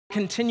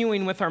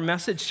Continuing with our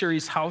message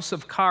series, House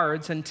of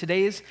Cards, and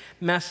today's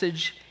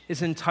message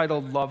is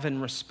entitled Love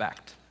and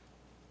Respect.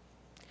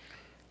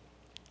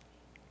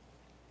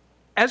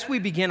 As we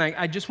begin,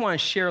 I just want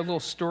to share a little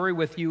story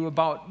with you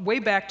about way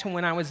back to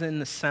when I was in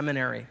the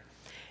seminary.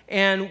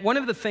 And one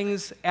of the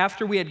things,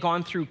 after we had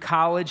gone through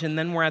college and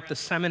then we're at the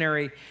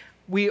seminary,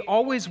 we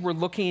always were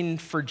looking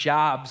for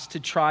jobs to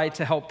try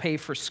to help pay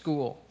for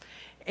school.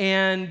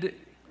 And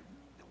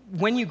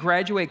when you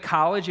graduate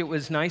college, it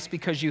was nice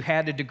because you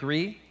had a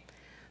degree.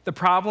 The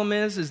problem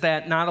is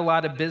that not a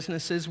lot of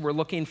businesses were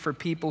looking for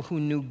people who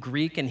knew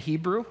Greek and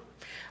Hebrew.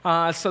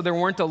 So there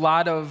weren't a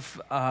lot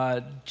of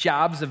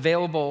jobs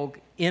available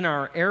in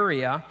our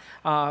area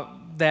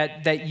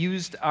that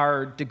used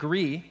our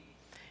degree.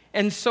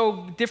 And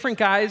so different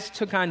guys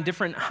took on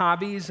different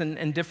hobbies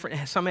and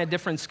some had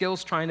different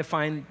skills trying to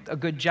find a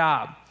good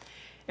job.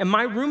 And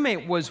my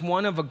roommate was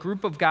one of a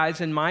group of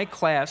guys in my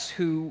class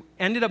who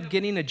ended up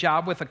getting a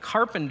job with a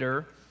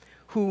carpenter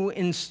who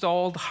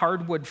installed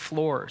hardwood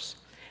floors.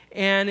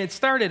 And it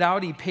started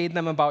out, he paid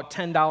them about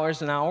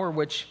 $10 an hour,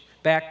 which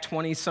back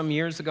 20-some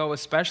years ago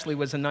especially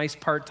was a nice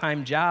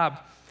part-time job.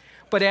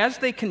 But as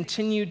they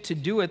continued to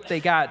do it, they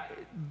got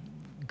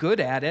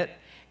good at it.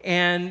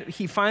 And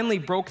he finally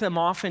broke them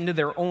off into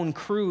their own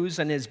crews,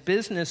 and his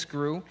business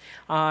grew,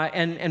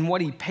 and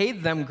what he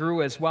paid them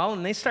grew as well,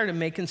 and they started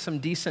making some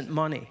decent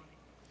money.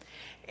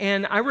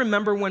 And I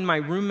remember when my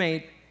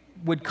roommate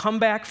would come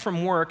back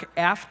from work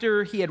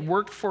after he had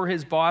worked for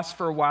his boss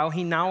for a while,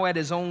 he now had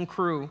his own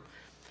crew,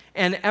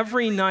 and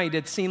every night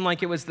it seemed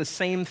like it was the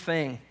same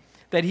thing,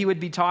 that he would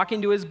be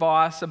talking to his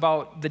boss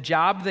about the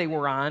job they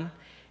were on,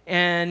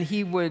 and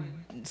he would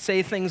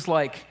say things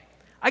like,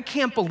 "I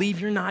can't believe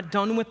you're not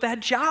done with that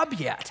job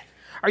yet.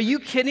 Are you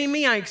kidding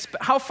me?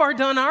 How far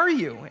done are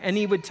you?" And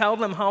he would tell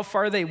them how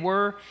far they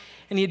were,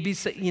 and he'd be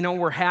saying,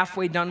 "We're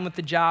halfway done with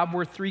the job.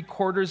 We're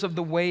 3/4 of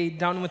the way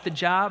done with the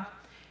job."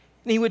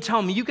 And he would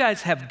tell them, "You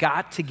guys have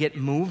got to get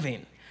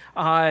moving.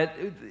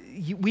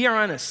 We are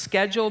on a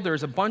schedule.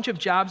 There's a bunch of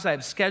jobs I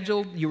have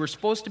scheduled. You were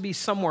supposed to be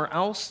somewhere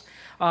else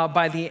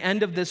by the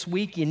end of this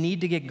week. You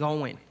need to get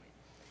going."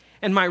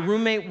 And my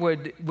roommate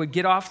would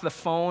get off the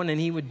phone and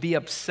he would be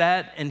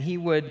upset and he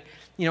would,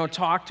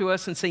 talk to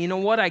us and say, "You know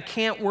what, I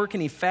can't work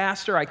any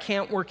faster, I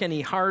can't work any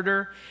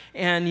harder,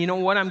 and you know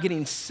what, I'm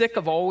getting sick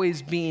of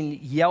always being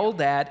yelled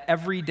at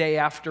every day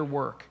after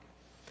work."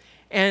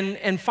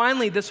 And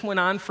finally, this went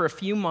on for a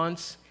few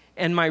months,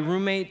 and my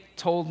roommate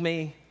told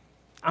me,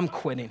 "I'm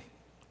quitting.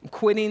 I'm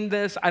quitting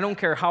this. I don't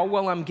care how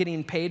well I'm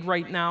getting paid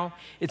right now.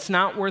 It's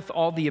not worth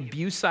all the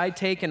abuse I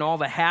take and all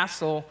the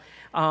hassle.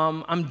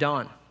 I'm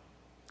done."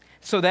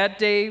 So that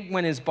day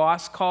when his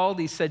boss called,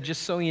 he said,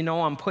 "Just so you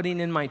know, I'm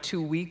putting in my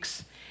 2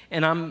 weeks,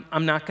 and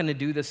I'm not going to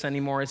do this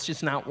anymore. It's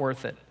just not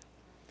worth it."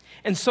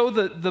 And so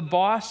the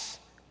boss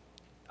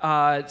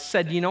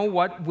said, "You know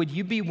what, would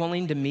you be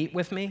willing to meet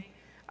with me?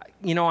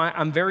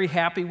 I'm very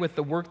happy with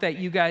the work that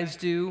you guys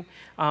do.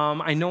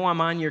 I know I'm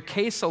on your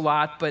case a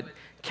lot, but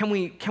can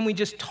we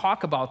just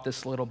talk about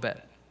this a little bit?"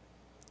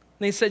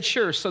 And they said,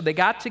 "Sure." So they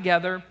got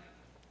together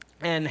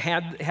and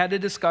had a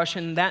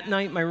discussion. That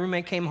night, my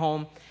roommate came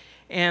home,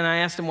 and I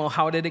asked him, "Well,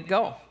 how did it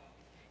go?"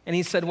 And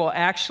he said, "Well,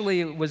 actually,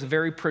 it was a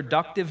very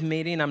productive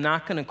meeting. I'm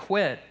not going to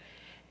quit."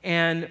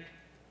 And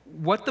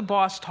what the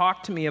boss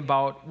talked to me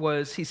about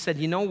was, he said,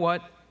 "You know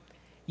what?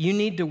 You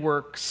need to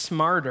work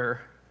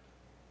smarter,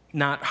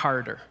 not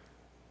harder."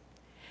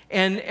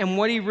 And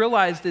what he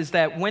realized is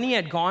that when he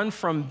had gone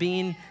from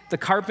being the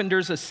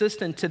carpenter's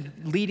assistant to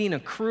leading a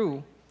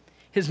crew,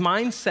 his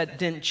mindset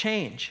didn't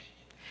change.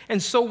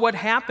 And so what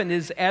happened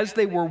is, as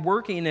they were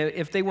working,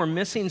 if they were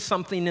missing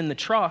something in the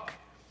truck,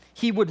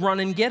 he would run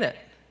and get it.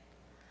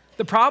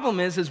 The problem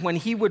is when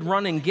he would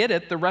run and get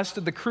it, the rest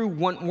of the crew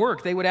wouldn't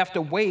work. They would have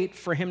to wait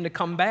for him to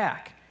come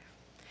back.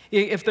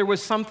 If there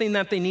was something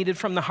that they needed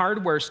from the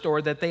hardware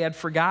store that they had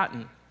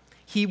forgotten,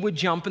 he would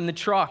jump in the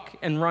truck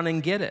and run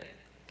and get it.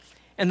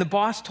 And the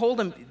boss told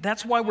him,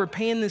 "That's why we're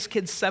paying this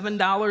kid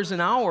 $7 an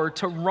hour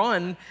to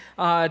run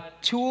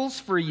tools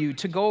for you,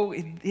 to go.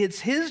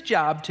 It's his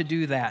job to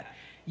do that.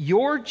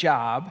 Your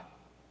job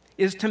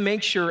is to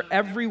make sure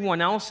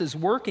everyone else is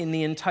working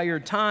the entire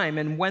time,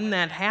 and when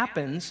that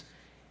happens,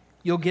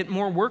 you'll get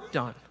more work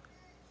done."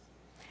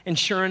 And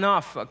sure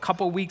enough, a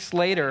couple weeks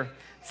later,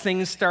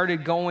 things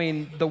started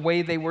going the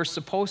way they were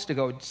supposed to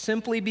go,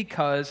 simply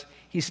because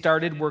he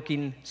started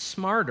working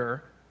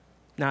smarter,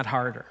 not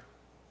harder.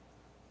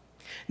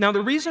 Now,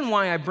 the reason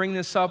why I bring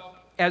this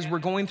up as we're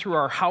going through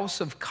our House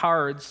of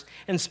Cards,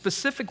 and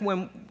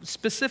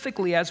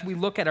specifically as we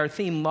look at our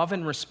theme, Love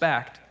and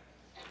Respect,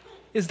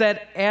 is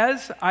that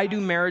as I do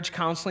marriage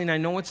counseling, I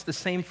know it's the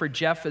same for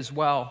Jeff as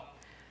well,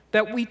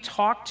 that we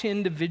talk to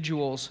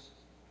individuals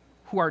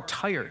who are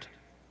tired.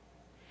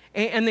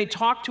 And they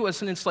talk to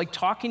us, and it's like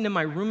talking to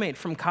my roommate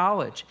from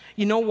college.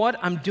 "You know what?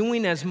 I'm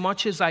doing as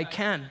much as I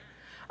can.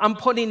 I'm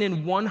putting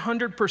in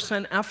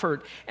 100%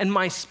 effort, and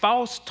my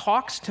spouse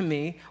talks to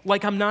me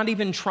like I'm not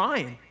even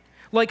trying,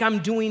 like I'm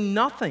doing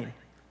nothing."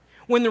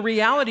 When the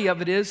reality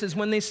of it is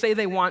when they say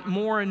they want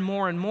more and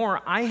more and more,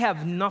 I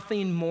have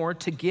nothing more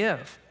to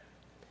give.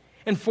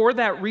 And for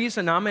that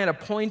reason, I'm at a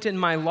point in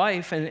my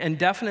life, and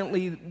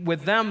definitely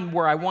with them,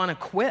 where I want to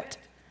quit.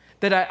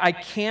 That I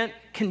can't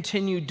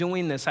continue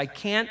doing this. I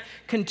can't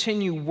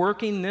continue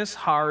working this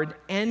hard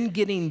and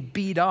getting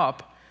beat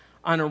up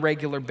on a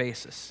regular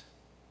basis.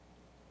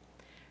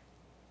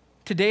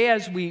 Today,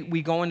 as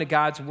we go into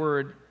God's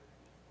Word,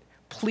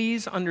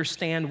 please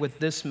understand with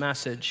this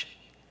message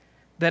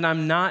that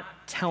I'm not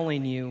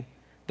telling you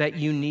that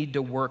you need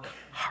to work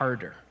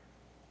harder.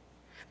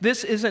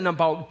 This isn't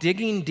about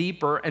digging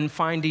deeper and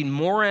finding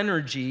more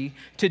energy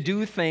to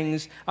do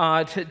things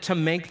to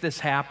make this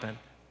happen.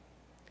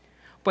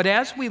 But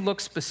as we look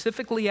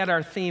specifically at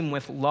our theme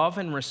with love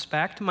and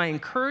respect, my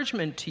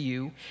encouragement to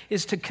you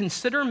is to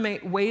consider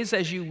ways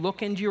as you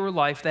look into your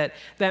life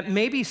that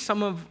maybe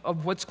some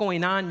of what's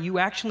going on, you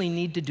actually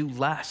need to do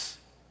less.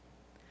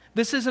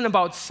 This isn't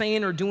about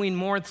saying or doing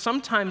more.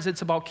 Sometimes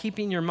it's about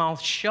keeping your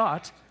mouth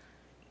shut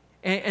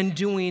and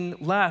doing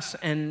less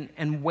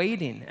and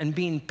waiting and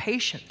being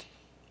patient.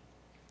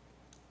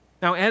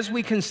 Now, as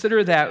we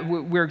consider that,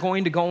 we're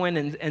going to go in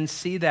and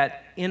see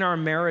that in our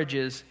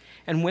marriages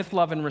and with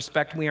love and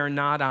respect, we are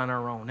not on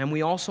our own. And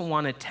we also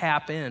want to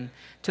tap in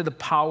to the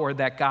power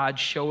that God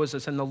shows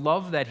us and the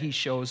love that He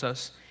shows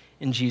us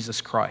in Jesus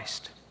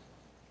Christ.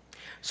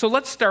 So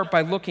let's start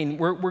by looking.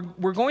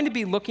 We're going to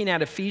be looking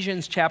at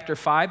Ephesians chapter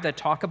 5 that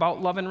talk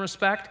about love and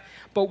respect.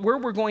 But where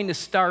we're going to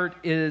start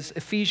is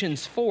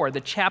Ephesians 4,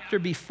 the chapter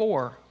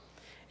before.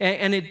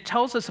 And it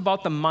tells us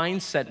about the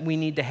mindset we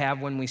need to have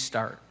when we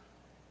start.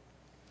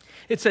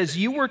 It says,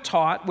 "You were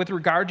taught with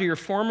regard to your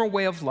former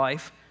way of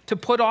life to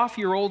put off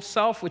your old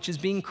self, which is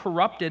being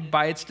corrupted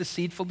by its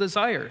deceitful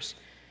desires,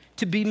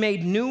 to be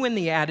made new in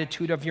the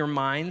attitude of your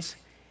minds,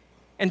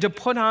 and to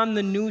put on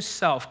the new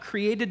self,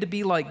 created to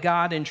be like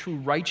God in true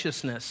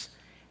righteousness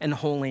and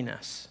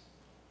holiness."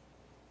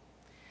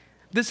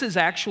 This is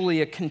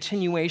actually a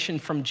continuation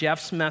from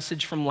Jeff's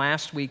message from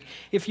last week.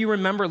 If you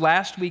remember,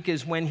 last week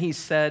is when he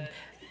said,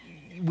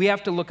 we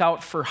have to look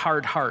out for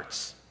hard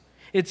hearts.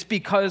 It's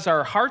because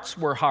our hearts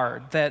were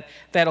hard that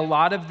a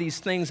lot of these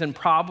things and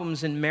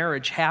problems in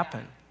marriage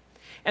happen.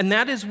 And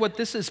that is what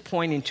this is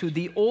pointing to,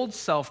 the old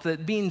self,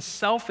 that being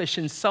selfish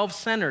and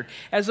self-centered,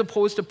 as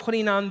opposed to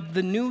putting on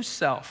the new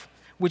self,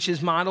 which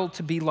is modeled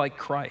to be like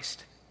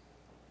Christ.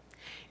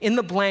 In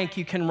the blank,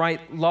 you can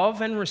write,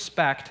 love and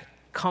respect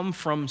come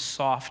from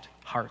soft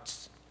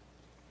hearts.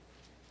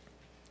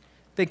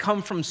 They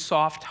come from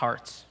soft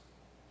hearts.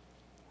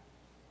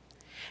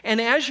 And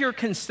as you're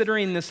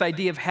considering this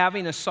idea of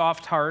having a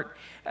soft heart,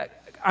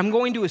 I'm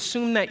going to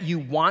assume that you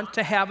want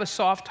to have a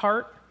soft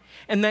heart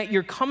and that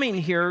you're coming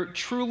here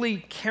truly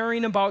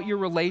caring about your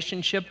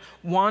relationship,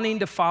 wanting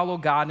to follow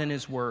God and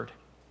His Word.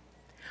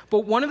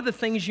 But one of the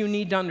things you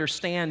need to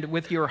understand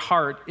with your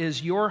heart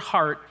is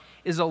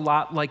a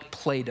lot like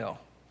Play-Doh.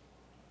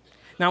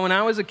 Now, when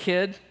I was a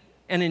kid,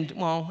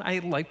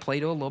 I like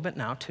Play-Doh a little bit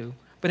now too.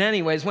 But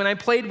anyways, when I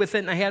played with it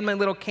and I had my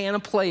little can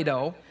of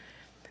Play-Doh,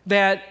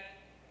 that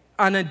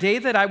on a day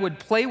that I would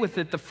play with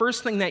it, the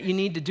first thing that you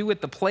need to do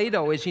with the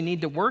Play-Doh is you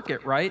need to work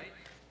it, right?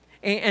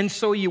 And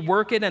so you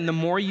work it, and the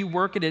more you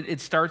work it, it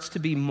starts to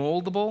be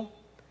moldable.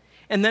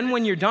 And then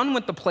when you're done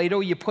with the Play-Doh,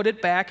 you put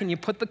it back and you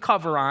put the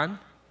cover on.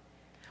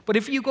 But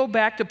if you go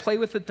back to play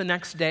with it the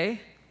next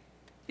day,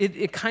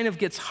 it kind of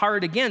gets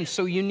hard again.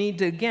 So you need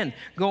to, again,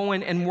 go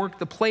in and work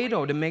the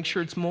Play-Doh to make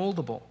sure it's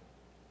moldable.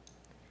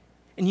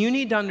 And you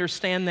need to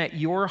understand that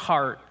your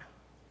heart,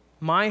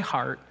 my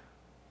heart,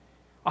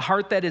 a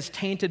heart that is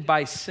tainted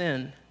by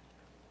sin,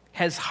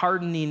 has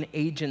hardening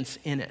agents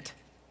in it.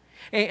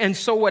 And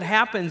so what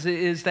happens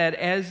is that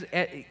as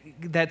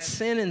that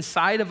sin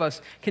inside of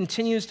us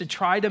continues to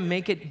try to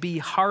make it be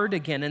hard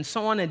again. And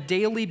so on a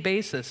daily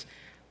basis,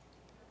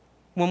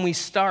 when we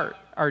start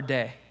our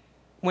day,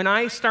 when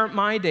I start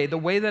my day, the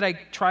way that I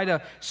try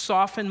to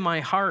soften my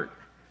heart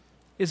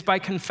is by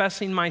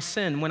confessing my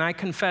sin. When I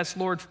confess,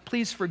 Lord,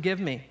 please forgive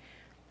me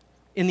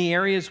in the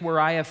areas where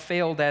I have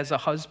failed as a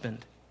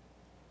husband,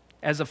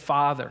 as a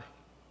father,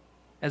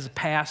 as a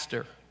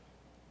pastor,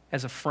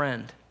 as a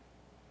friend.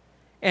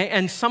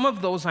 And some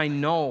of those I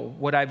know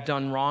what I've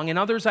done wrong, and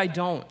others I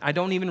don't. I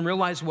don't even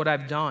realize what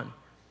I've done.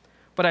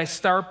 But I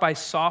start by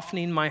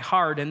softening my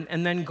heart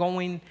and then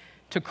going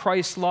to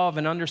Christ's love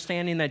and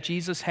understanding that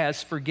Jesus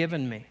has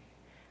forgiven me.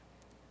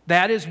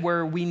 That is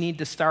where we need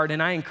to start,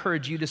 and I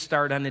encourage you to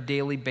start on a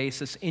daily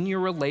basis in your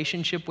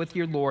relationship with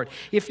your Lord.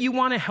 If you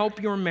want to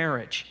help your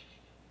marriage,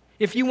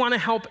 if you want to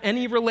help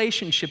any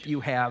relationship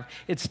you have,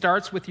 it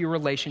starts with your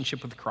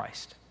relationship with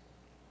Christ.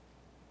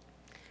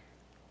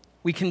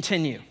 We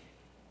continue.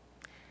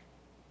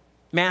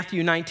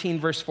 Matthew 19,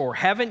 verse 4.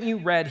 "Haven't you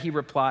read," he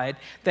replied,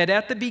 "that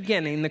at the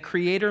beginning the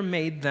Creator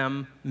made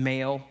them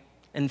male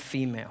and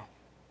female?"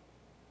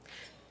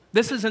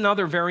 This is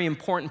another very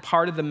important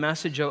part of the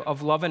message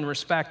of love and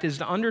respect, is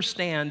to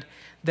understand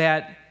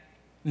that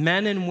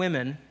men and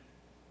women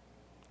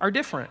are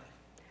different.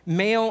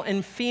 Male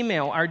and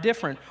female are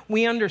different.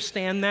 We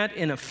understand that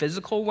in a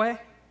physical way,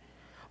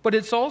 But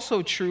it's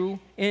also true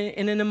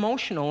in an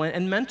emotional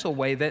and mental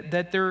way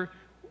that they're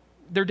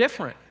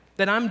different,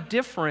 that I'm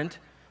different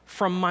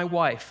from my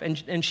wife,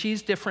 and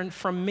she's different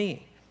from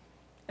me.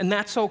 And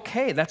that's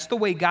okay. That's the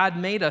way God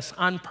made us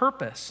on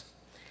purpose.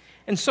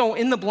 And so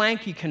in the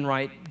blank you can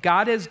write,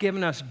 God has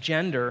given us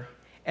gender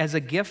as a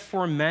gift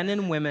for men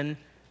and women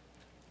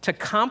to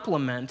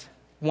complement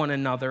one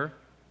another,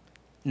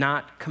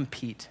 not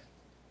compete.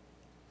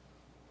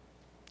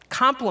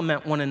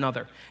 Complement one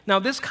another. Now,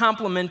 this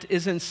compliment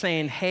isn't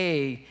saying,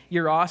 hey,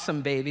 you're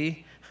awesome,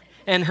 baby,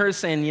 and her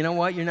saying, you know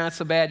what, you're not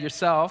so bad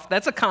yourself.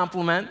 That's a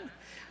compliment.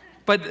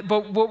 But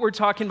what we're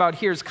talking about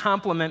here is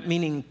complement,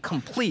 meaning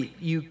complete.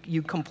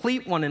 You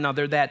complete one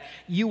another, that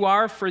you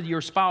are for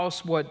your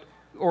spouse what,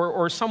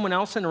 or someone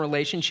else in a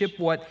relationship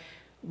what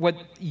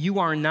you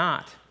are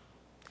not.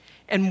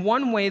 And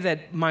one way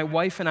that my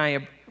wife and I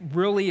have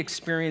really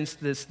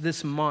experienced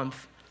this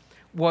month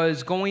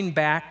was going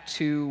back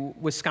to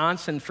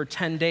Wisconsin for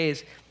 10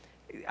 days.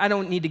 I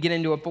don't need to get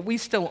into it, but we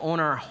still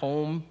own our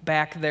home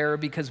back there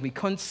because we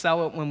couldn't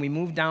sell it when we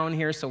moved down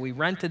here, so we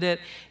rented it.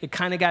 It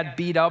kind of got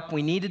beat up.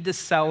 We needed to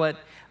sell it.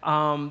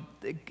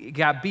 It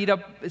got beat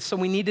up, so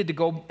we needed to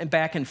go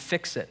back and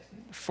fix it,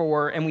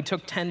 and we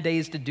took 10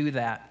 days to do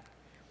that.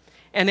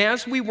 And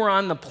as we were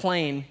on the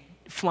plane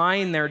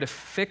flying there to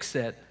fix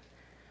it,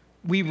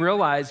 we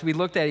realized, we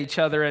looked at each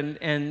other,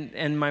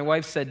 and my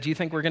wife said, do you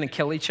think we're going to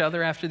kill each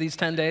other after these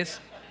 10 days?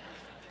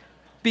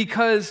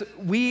 Because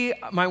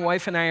my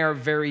wife and I are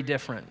very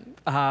different.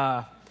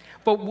 But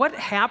what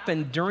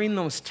happened during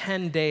those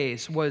 10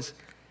 days was,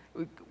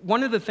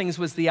 one of the things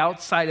was the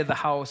outside of the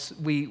house.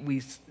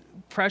 We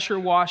pressure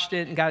washed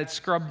it and got it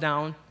scrubbed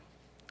down.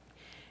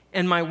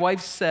 And my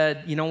wife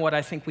said, you know what,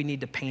 I think we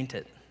need to paint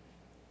it.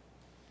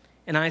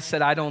 And I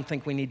said, I don't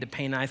think we need to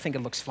paint it. I think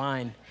it looks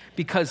fine,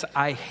 because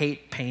I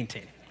hate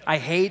painting. I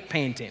hate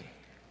painting.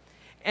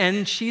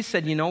 And she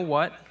said, you know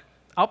what,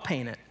 I'll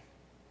paint it.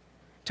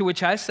 To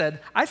which I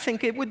said, I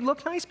think it would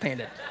look nice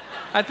painted.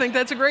 I think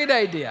that's a great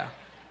idea.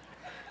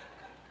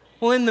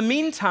 Well, in the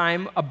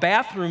meantime, a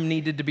bathroom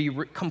needed to be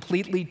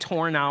completely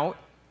torn out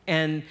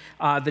and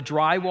the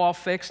drywall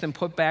fixed and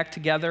put back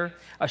together.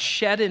 A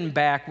shed in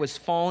back was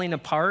falling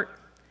apart.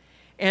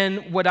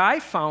 And what I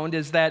found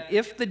is that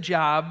if the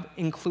job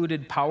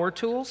included power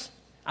tools,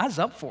 I was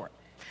up for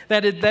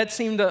it. That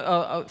seemed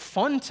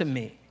fun to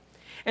me.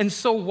 And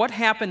so what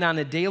happened on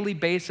a daily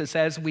basis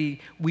as we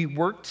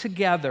worked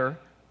together,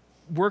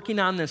 working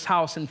on this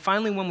house, and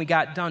finally when we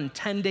got done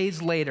 10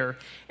 days later,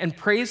 and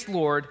praise the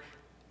Lord,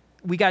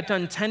 we got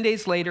done 10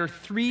 days later,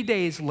 3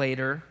 days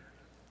later,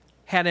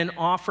 had an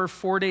offer,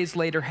 4 days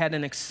later, had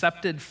an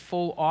accepted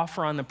full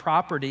offer on the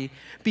property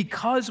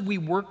because we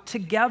worked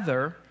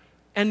together.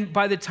 And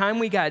by the time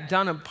we got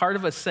done, a part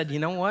of us said, you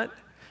know what?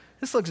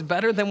 This looks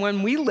better than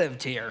when we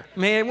lived here.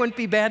 Maybe it wouldn't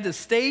be bad to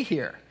stay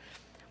here.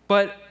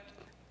 But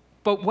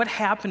what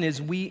happened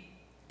is we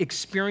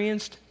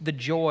experienced the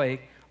joy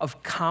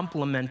of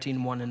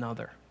complementing one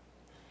another.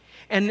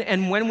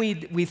 And when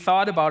we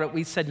thought about it,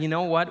 we said, you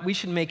know what? We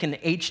should make an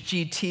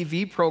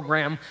HGTV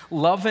program,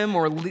 Love Him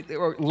or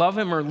Love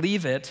Him or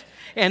Leave It,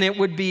 and it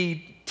would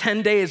be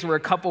 10 days where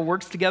a couple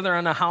works together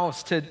on a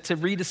house to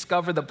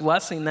rediscover the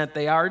blessing that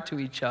they are to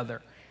each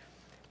other.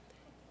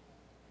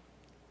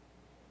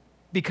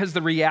 Because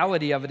the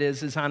reality of it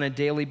is on a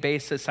daily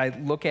basis, I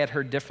look at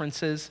her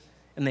differences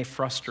and they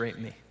frustrate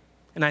me.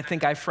 And I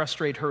think I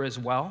frustrate her as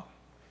well.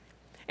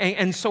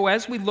 And so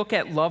as we look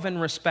at love and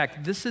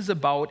respect, this is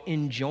about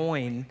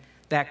enjoying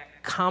that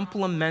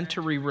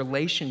complementary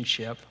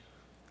relationship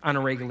on a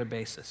regular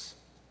basis.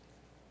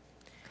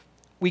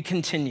 We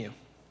continue.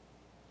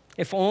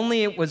 If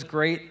only it was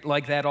great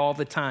like that all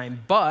the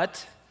time.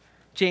 But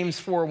James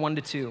 4,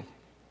 1-2.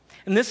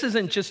 And this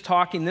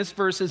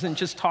verse isn't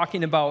just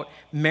talking about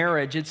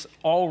marriage, it's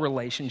all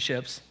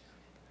relationships.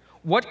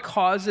 What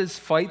causes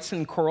fights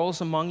and quarrels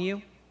among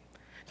you?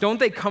 Don't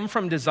they come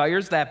from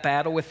desires that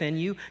battle within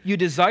you? You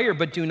desire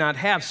but do not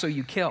have, so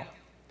you kill.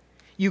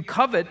 You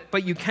covet,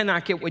 but you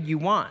cannot get what you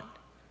want,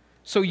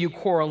 so you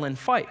quarrel and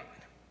fight.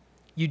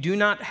 You do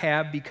not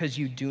have because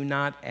you do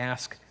not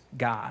ask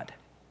God.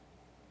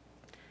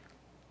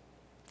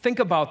 Think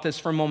about this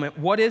for a moment.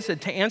 What is it,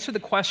 to answer the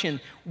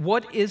question,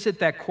 what is it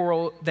that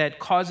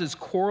causes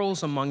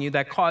quarrels among you,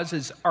 that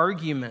causes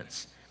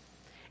arguments?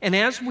 And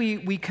as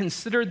we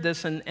considered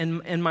this,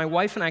 and my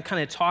wife and I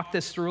kind of talked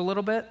this through a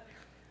little bit,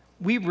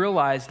 we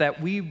realized that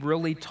we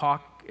really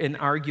talk and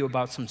argue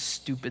about some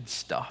stupid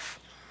stuff.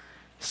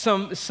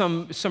 Some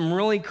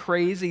really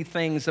crazy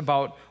things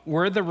about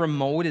where the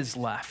remote is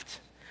left,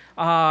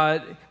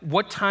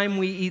 what time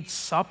we eat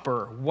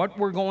supper, what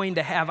we're going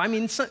to have. I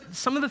mean,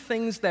 some of the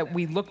things that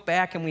we look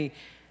back and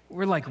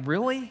we're like,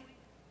 really?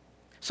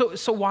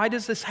 So why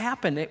does this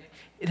happen?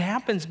 It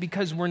happens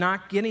because we're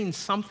not getting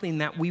something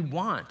that we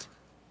want.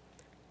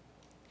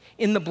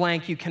 In the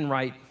blank, you can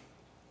write,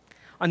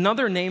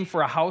 another name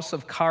for a house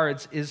of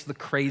cards is the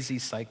crazy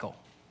cycle.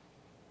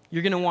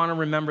 You're going to want to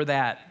remember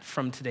that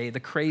from today, the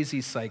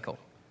crazy cycle.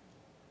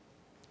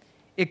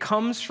 It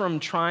comes from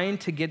trying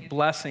to get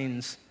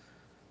blessings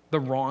the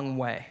wrong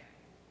way.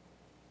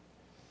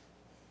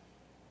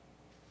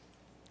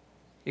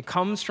 It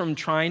comes from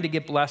trying to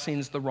get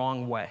blessings the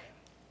wrong way.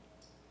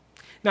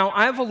 Now,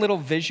 I have a little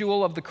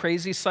visual of the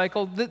crazy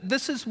cycle.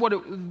 This is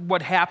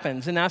what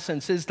happens, in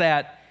essence, is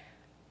that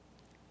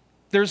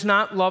there's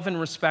not love and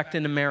respect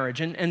in a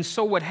marriage. And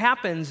so what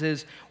happens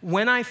is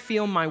when I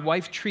feel my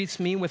wife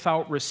treats me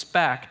without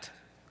respect,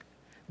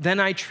 then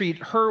I treat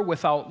her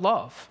without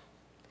love.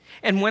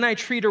 And when I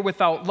treat her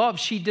without love,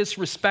 she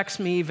disrespects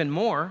me even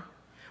more,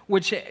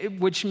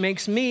 which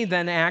makes me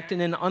then act in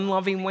an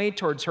unloving way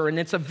towards her. And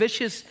it's a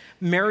vicious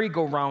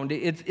merry-go-round.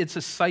 It's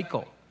a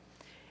cycle.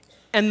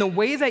 And the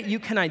way that you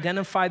can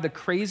identify the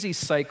crazy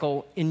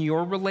cycle in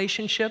your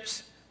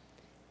relationships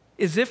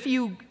is if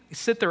you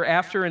sit there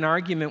after an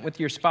argument with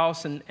your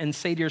spouse and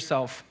say to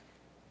yourself,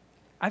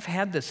 I've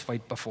had this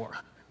fight before.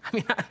 I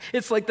mean,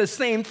 it's like the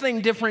same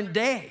thing, different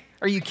day.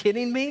 Are you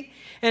kidding me?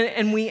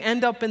 And we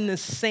end up in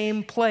this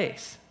same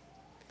place.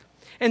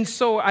 And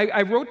so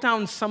I wrote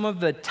down some of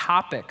the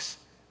topics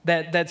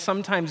that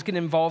sometimes get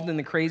involved in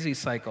the crazy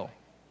cycle.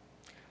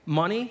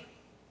 Money,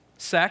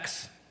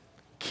 sex,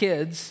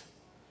 kids,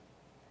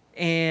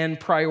 and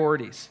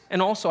priorities,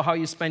 and also how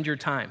you spend your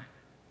time.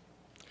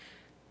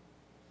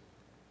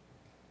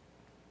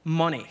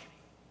 Money.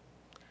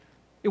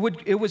 It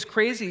was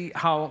crazy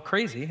how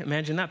crazy,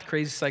 imagine that, the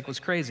crazy cycle was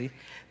crazy,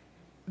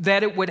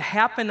 that it would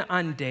happen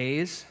on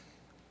days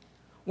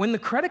when the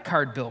credit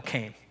card bill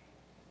came.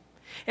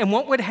 And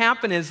what would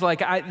happen is,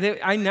 like,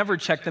 I never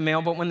check the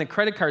mail, but when the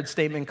credit card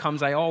statement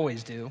comes, I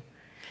always do.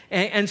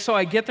 And so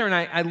I get there and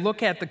I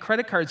look at the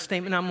credit card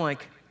statement, and I'm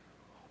like,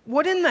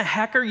 what in the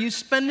heck are you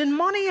spending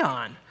money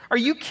on? Are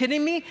you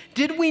kidding me?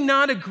 Did we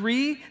not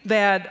agree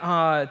that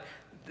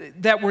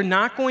we're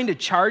not going to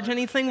charge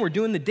anything? We're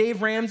doing the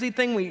Dave Ramsey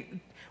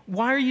thing.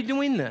 Why are you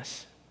doing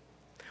this?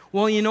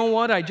 Well, you know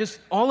what?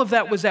 All of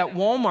that was at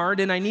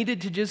Walmart, and I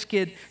needed to just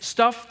get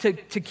stuff to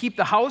keep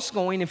the house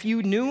going. If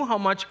you knew how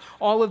much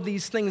all of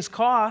these things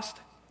cost,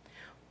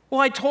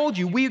 well, I told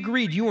you, we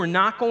agreed you were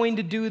not going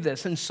to do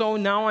this. And so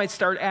now I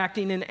start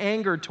acting in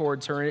anger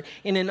towards her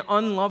in an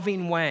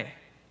unloving way.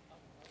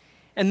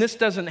 And this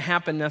doesn't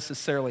happen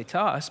necessarily to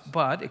us,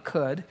 but it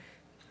could.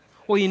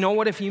 Well, you know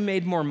what? If you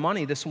made more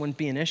money, this wouldn't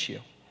be an issue.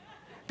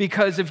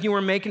 Because if you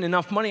were making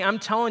enough money, I'm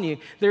telling you,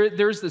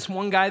 there's this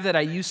one guy that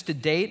I used to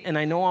date, and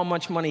I know how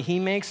much money he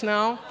makes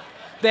now,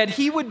 that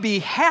he would be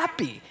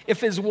happy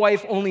if his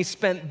wife only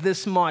spent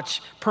this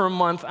much per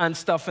month on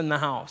stuff in the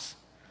house.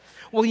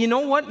 Well, you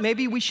know what?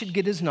 Maybe we should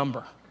get his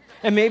number,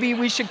 and maybe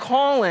we should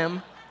call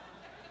him.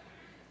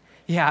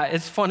 Yeah,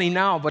 it's funny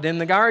now, but in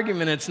the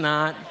argument, it's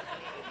not.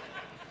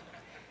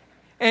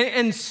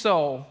 And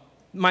so,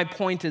 my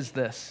point is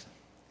this,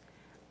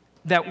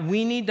 that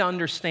we need to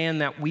understand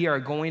that we are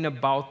going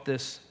about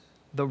this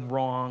the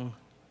wrong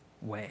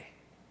way.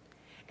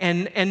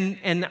 And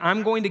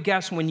I'm going to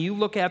guess when you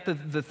look at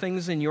the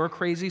things in your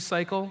crazy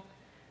cycle,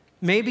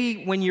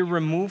 maybe when you're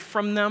removed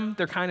from them,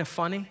 they're kind of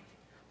funny,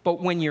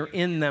 but when you're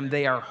in them,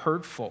 they are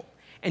hurtful,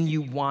 and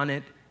you want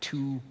it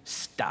to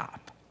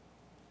stop.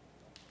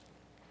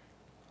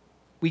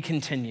 We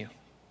continue.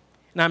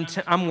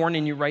 And I'm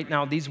warning you right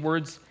now, these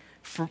words,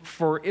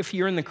 for if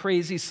you're in the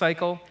crazy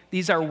cycle,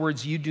 these are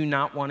words you do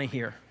not want to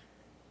hear.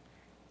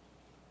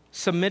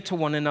 Submit to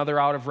one another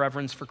out of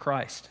reverence for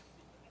Christ.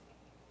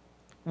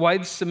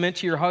 Wives,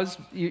 submit yourselves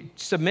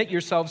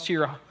to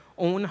your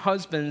own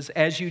husbands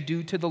as you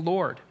do to the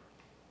Lord.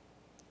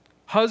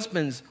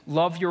 Husbands,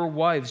 love your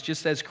wives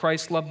just as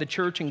Christ loved the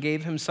church and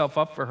gave himself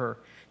up for her,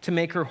 to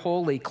make her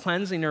holy,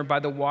 cleansing her by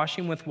the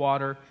washing with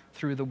water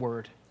through the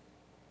word.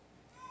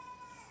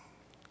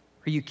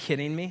 Are you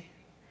kidding me?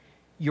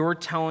 You're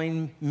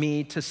telling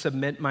me to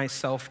submit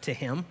myself to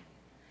him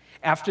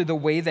after the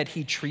way that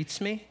he treats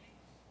me?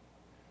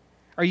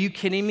 Are you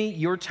kidding me?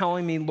 You're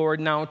telling me, Lord,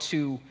 now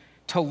to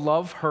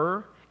love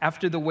her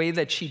after the way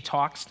that she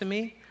talks to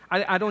me?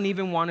 I don't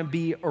even want to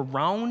be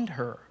around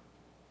her.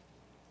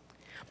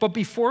 But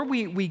before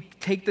we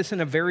take this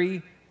in a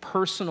very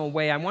personal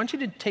way, I want you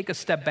to take a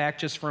step back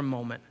just for a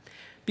moment.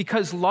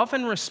 Because love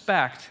and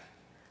respect,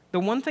 the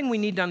one thing we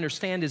need to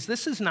understand is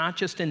this is not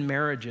just in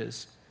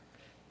marriages.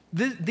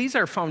 These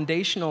are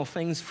foundational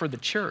things for the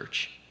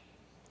church.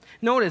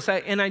 Notice,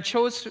 I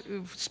chose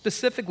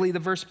specifically the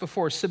verse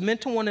before,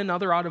 submit to one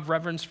another out of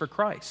reverence for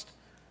Christ.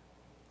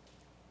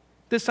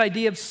 This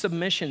idea of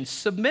submission.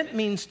 Submit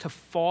means to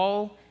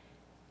fall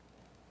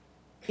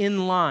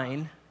in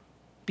line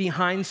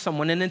behind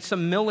someone, and it's a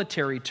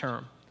military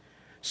term.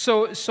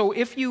 So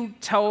if you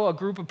tell a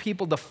group of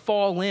people to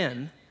fall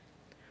in,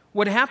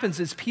 what happens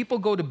is people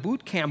go to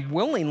boot camp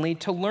willingly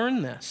to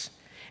learn this.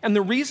 And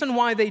the reason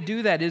why they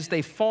do that is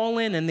they fall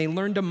in and they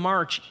learn to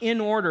march in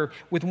order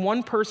with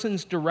one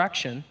person's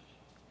direction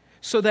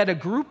so that a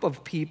group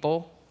of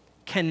people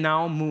can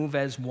now move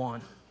as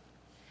one.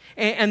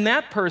 And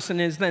that person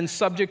is then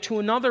subject to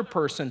another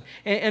person.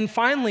 And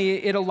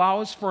finally, it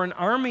allows for an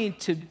army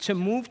to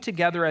move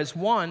together as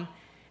one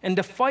and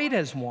to fight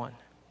as one.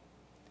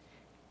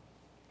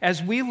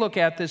 As we look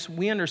at this,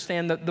 we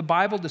understand that the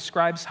Bible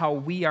describes how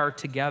we are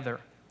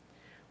together.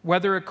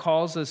 whether it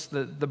calls us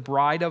the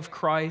bride of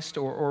Christ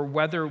or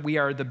whether we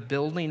are the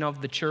building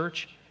of the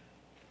church,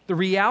 the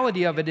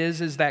reality of it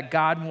is that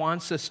God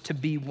wants us to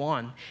be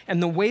one.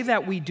 And the way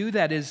that we do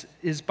that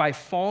is by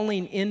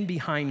falling in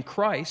behind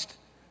Christ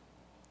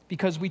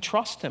because we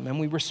trust him and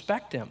we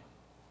respect him.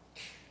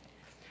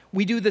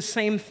 We do the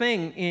same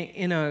thing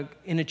in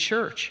a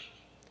church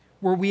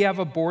where we have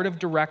a board of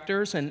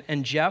directors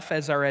and Jeff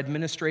as our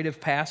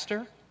administrative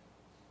pastor,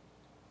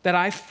 that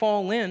I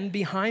fall in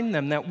behind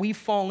them, that we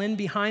fall in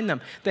behind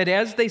them, that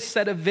as they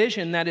set a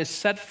vision that is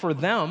set for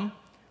them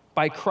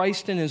by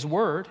Christ and his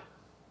word,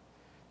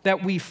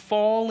 that we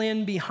fall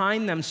in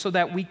behind them so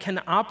that we can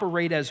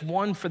operate as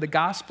one for the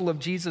gospel of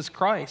Jesus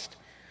Christ,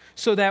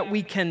 so that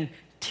we can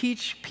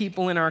teach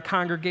people in our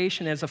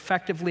congregation as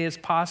effectively as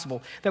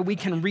possible, that we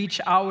can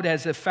reach out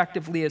as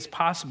effectively as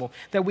possible,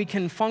 that we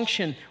can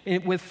function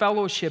with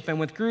fellowship and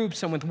with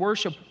groups and with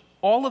worship,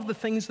 all of the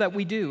things that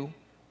we do,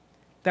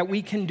 that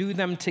we can do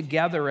them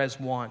together as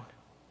one.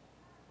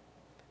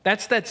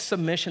 That's that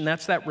submission,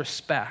 that's that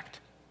respect.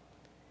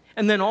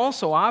 And then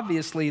also,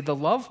 obviously, the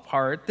love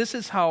part, this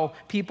is how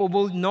people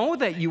will know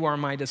that you are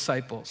my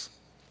disciples,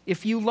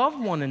 if you love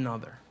one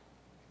another.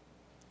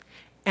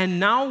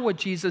 And now what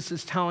Jesus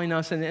is telling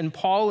us, and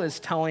Paul is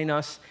telling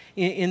us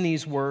in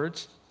these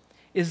words,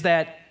 is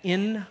that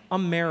in a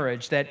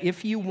marriage, that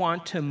if you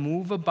want to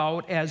move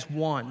about as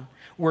one,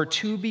 where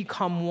two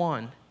become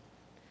one,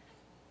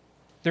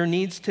 there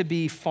needs to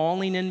be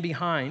falling in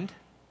behind,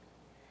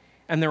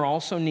 and there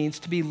also needs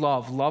to be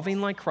love,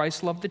 loving like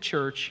Christ loved the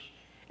church,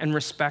 and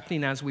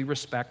respecting as we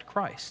respect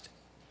Christ.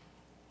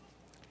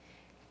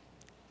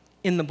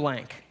 In the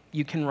blank,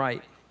 you can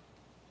write,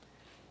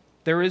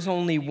 there is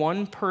only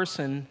one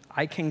person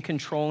I can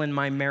control in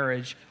my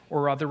marriage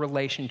or other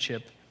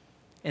relationship,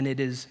 and it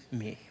is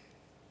me.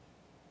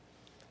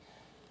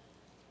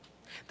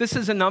 This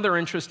is another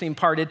interesting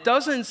part. It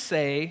doesn't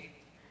say,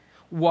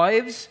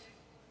 wives,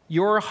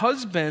 your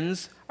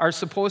husbands are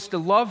supposed to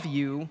love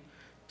you,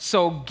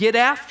 so get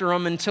after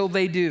them until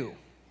they do.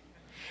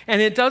 And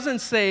it doesn't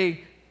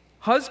say,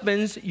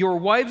 husbands, your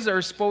wives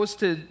are supposed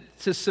to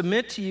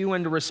submit to you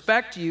and to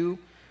respect you,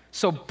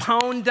 so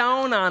pound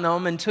down on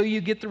them until you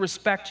get the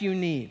respect you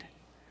need.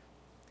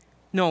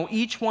 No,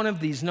 each one of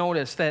these,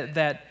 notice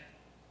that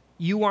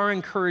you are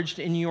encouraged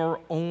in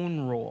your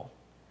own role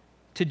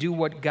to do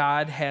what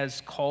God has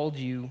called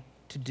you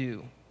to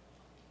do.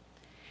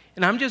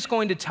 And I'm just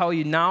going to tell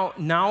you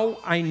now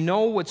I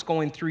know what's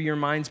going through your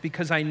minds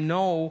because I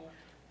know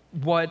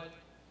what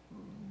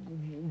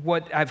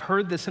I've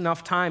heard this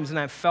enough times and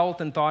I've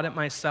felt and thought it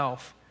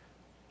myself.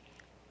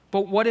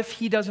 But what if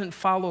he doesn't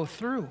follow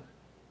through?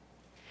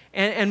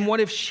 And what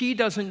if she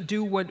doesn't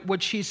do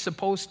what she's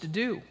supposed to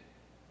do?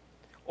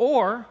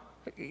 Or,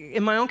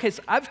 in my own case,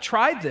 I've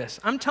tried this.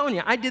 I'm telling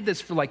you, I did this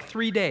for like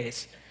 3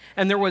 days,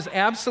 and there was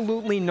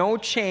absolutely no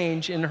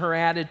change in her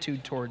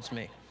attitude towards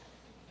me.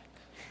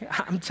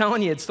 I'm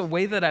telling you, it's the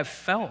way that I've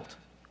felt.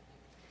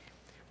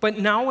 But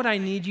now what I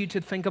need you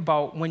to think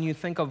about when you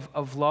think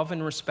of love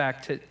and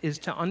respect is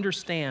to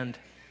understand,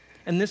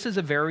 and this is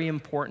a very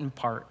important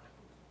part,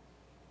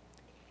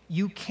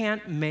 you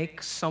can't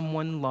make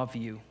someone love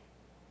you,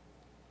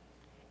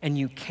 and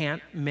you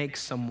can't make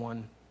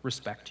someone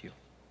respect you.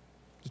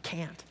 You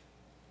can't.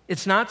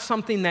 It's not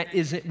something that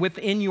is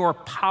within your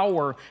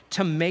power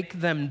to make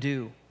them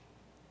do.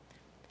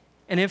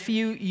 And if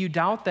you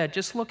doubt that,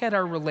 just look at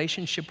our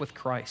relationship with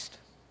Christ.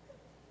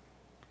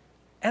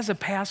 As a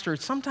pastor,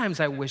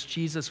 sometimes I wish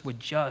Jesus would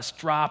just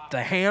drop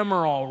the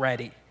hammer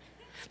already.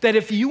 That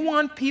if you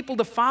want people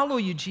to follow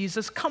you,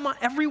 Jesus, come on,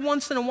 every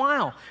once in a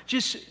while,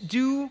 just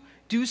do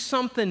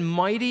something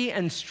mighty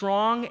and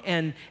strong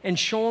and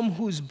show them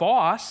who's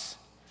boss,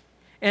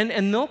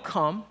 and they'll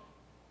come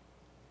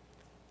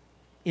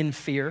in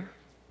fear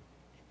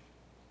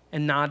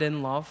and not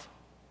in love,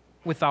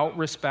 without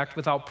respect,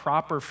 without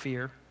proper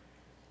fear,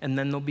 and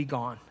then they'll be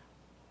gone.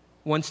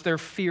 Once their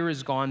fear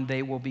is gone,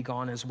 they will be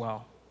gone as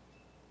well.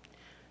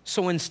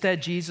 So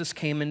instead, Jesus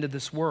came into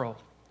this world.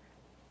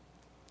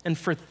 And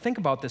think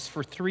about this,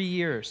 for 3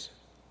 years,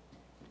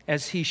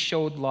 as he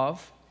showed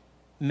love,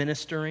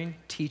 ministering,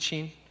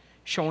 teaching,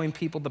 showing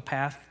people the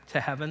path to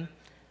heaven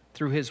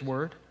through his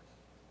word,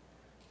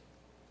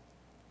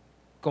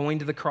 going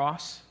to the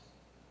cross,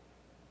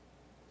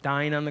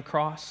 dying on the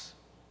cross.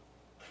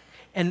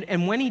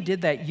 And when he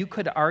did that, you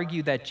could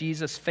argue that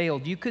Jesus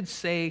failed. You could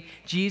say,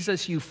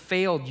 Jesus, you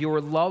failed. Your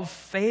love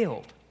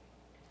failed.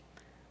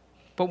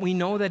 But we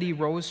know that he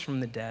rose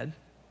from the dead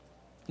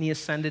and he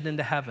ascended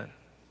into heaven.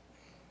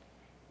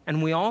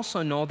 And we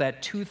also know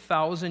that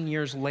 2,000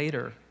 years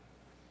later,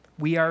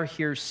 we are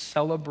here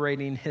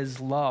celebrating his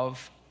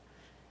love.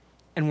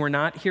 And we're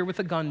not here with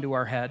a gun to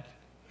our head.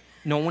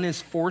 No one is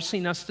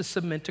forcing us to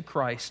submit to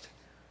Christ,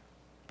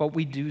 but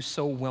we do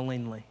so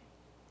willingly.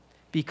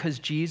 Because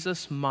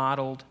Jesus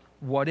modeled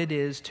what it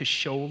is to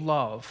show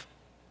love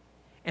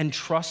and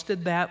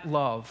trusted that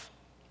love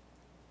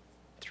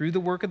through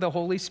the work of the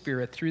Holy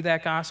Spirit, through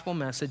that gospel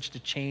message, to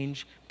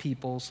change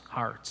people's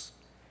hearts.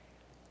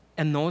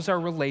 And those are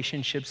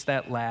relationships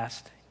that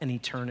last an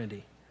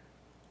eternity.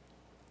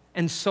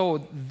 And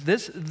so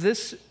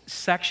this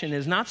section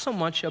is not so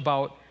much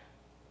about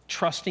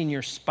trusting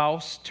your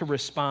spouse to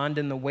respond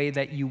in the way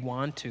that you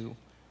want to,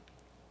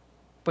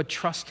 but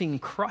trusting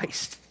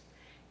Christ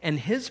and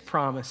his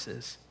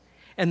promises.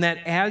 And that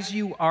as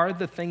you are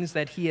the things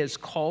that he has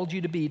called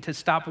you to be, to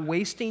stop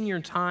wasting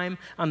your time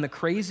on the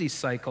crazy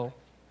cycle,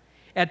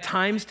 at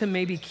times to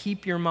maybe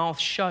keep your mouth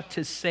shut,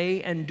 to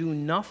say and do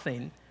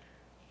nothing,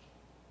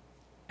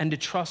 and to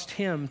trust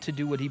him to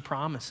do what he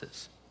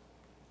promises.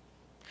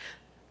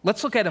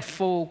 Let's look at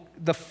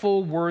the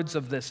full words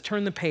of this.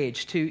 Turn the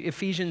page to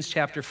Ephesians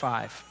chapter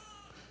 5.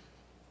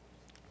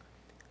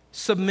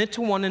 Submit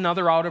to one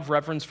another out of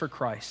reverence for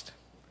Christ.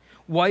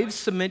 Wives,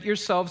 submit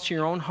yourselves to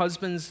your own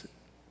husbands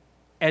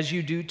as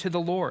you do to the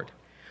Lord.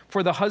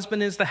 For the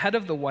husband is the head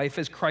of the wife,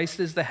 as Christ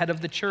is the head of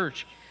the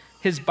church,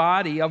 his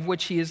body, of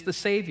which he is the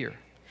Savior.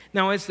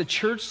 Now, as the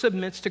church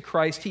submits to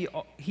Christ,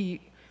 so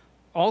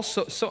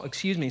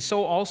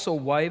also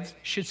wives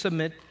should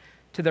submit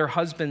to their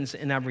husbands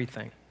in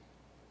everything.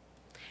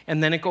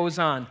 And then it goes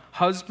on,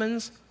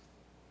 husbands,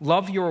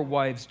 love your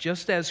wives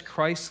just as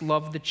Christ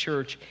loved the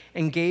church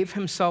and gave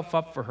himself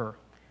up for her,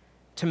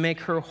 to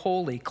make her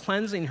holy,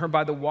 cleansing her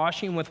by the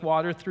washing with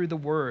water through the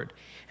word,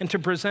 and to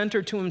present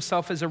her to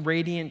himself as a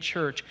radiant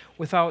church,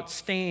 without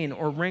stain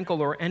or wrinkle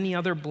or any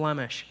other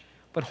blemish,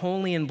 but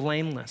holy and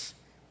blameless.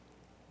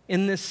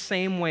 In this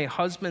same way,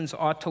 husbands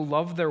ought to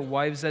love their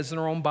wives as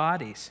their own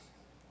bodies.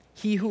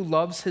 He who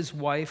loves his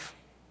wife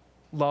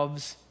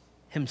loves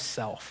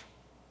himself.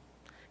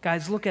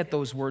 Guys, look at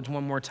those words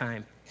one more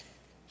time.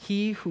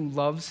 He who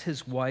loves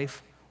his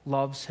wife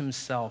loves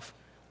himself.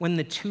 When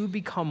the two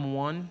become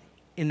one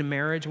in a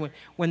marriage,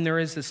 when there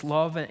is this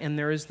love and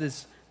there is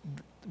this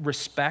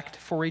respect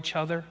for each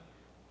other,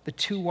 the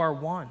two are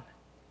one.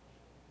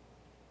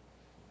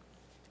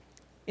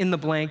 In the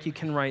blank, you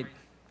can write,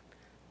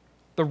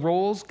 the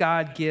roles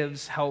God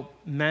gives help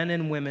men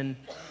and women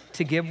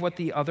to give what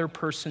the other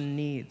person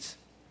needs.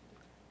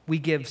 We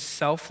give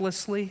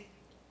selflessly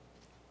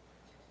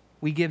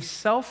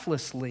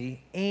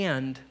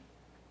and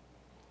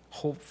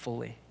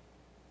hopefully.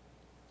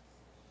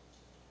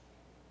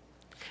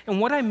 And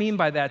what I mean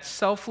by that,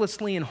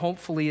 selflessly and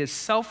hopefully, is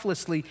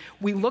selflessly,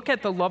 we look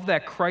at the love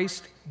that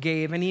Christ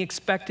gave and he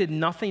expected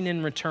nothing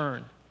in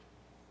return.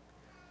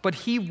 But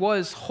he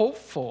was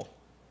hopeful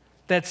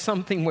that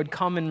something would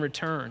come in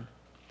return,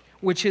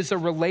 which is a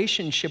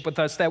relationship with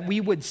us, that we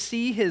would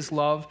see his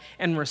love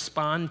and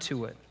respond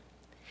to it.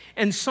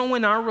 And so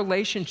in our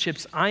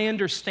relationships, I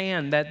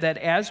understand that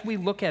as we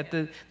look at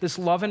this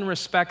love and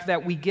respect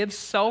that we give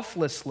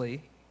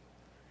selflessly,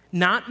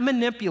 not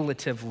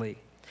manipulatively,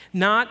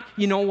 not,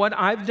 you know what,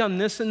 I've done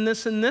this and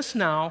this and this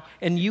now,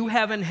 and you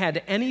haven't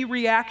had any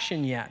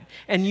reaction yet,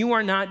 and you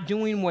are not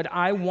doing what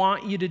I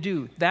want you to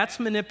do. That's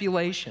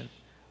manipulation.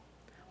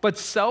 But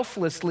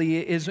selflessly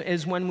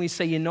is when we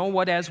say, you know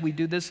what, as we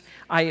do this,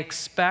 I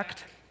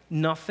expect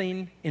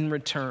nothing in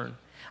return.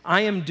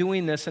 I am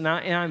doing this, and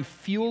I'm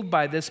fueled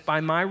by this, by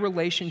my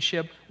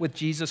relationship with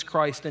Jesus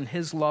Christ and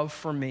his love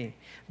for me.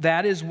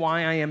 That is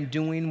why I am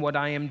doing what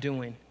I am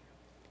doing.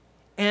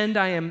 And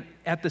I am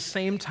at the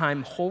same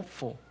time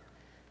hopeful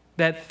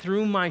that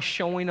through my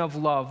showing of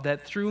love,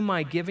 that through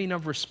my giving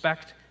of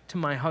respect to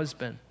my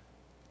husband,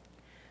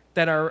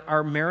 that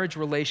our marriage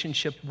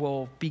relationship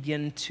will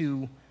begin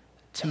to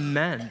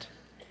mend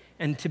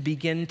and to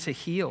begin to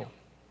heal.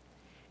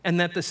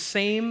 And that the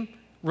same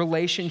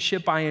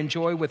relationship I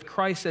enjoy with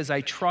Christ as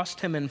I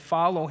trust him and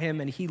follow him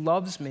and he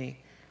loves me,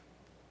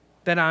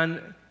 that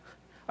on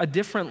a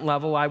different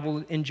level I will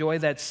enjoy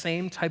that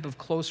same type of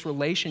close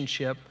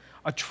relationship,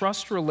 a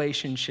trust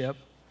relationship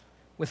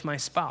with my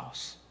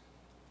spouse.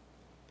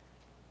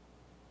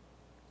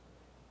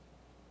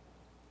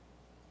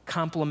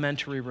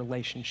 Complementary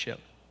relationship,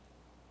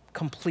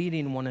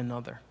 completing one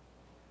another,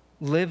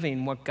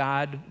 living what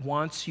God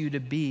wants you to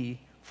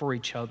be for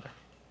each other.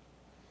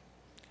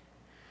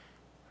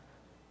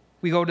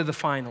 We go to the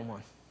final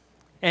one.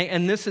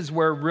 And this is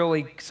where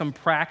really some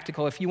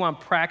practical, if you want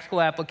practical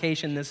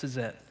application, this is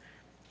it.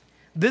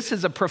 This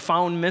is a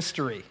profound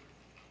mystery.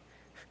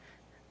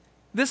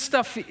 This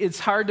stuff,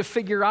 it's hard to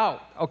figure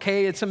out,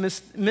 okay? It's a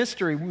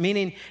mystery,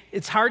 meaning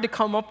it's hard to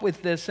come up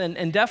with this,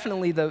 and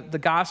definitely the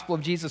gospel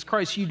of Jesus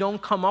Christ, you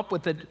don't come up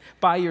with it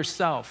by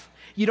yourself.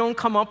 You don't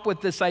come up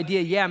with this idea,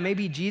 yeah,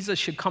 maybe Jesus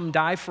should come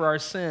die for our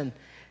sin.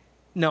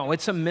 No,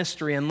 it's a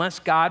mystery. Unless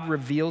God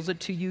reveals it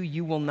to you,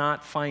 you will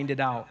not find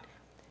it out.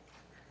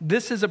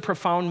 This is a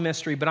profound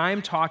mystery, but I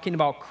am talking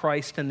about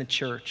Christ and the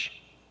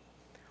church.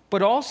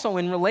 But also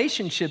in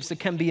relationships, it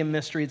can be a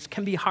mystery. It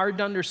can be hard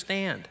to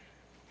understand.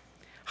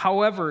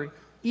 However,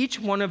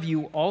 each one of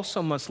you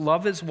also must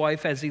love his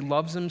wife as he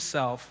loves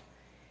himself,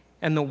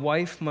 and the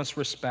wife must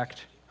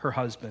respect her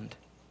husband.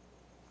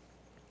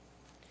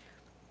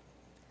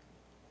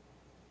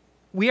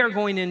 We are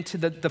going into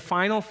the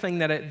final thing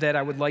that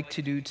I would like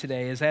to do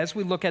today is, as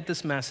we look at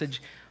this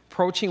message,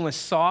 approaching with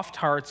soft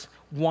hearts,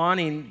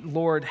 wanting,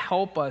 Lord,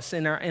 help us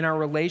in our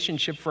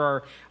relationship,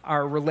 for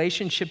our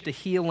relationship to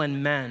heal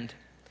and mend.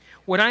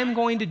 What I'm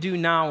going to do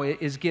now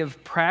is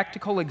give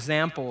practical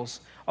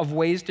examples of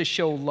ways to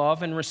show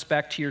love and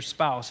respect to your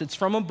spouse. It's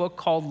from a book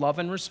called Love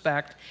and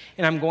Respect,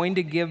 and I'm going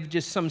to give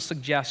just some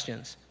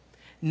suggestions.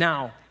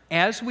 Now,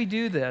 as we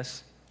do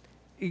this,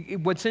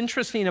 what's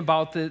interesting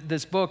about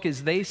this book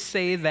is they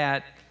say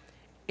that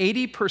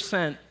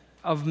 80%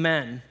 of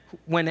men,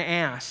 when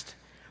asked,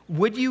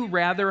 would you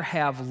rather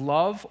have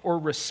love or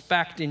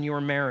respect in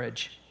your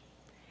marriage?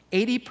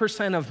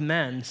 80% of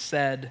men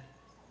said,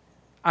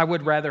 I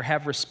would rather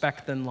have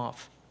respect than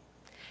love.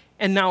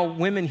 And now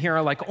women here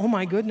are like, oh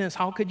my goodness,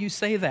 how could you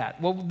say that?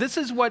 Well, this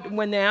is what,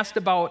 when asked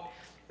about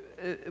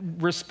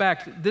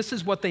respect, this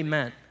is what they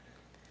meant.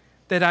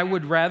 That I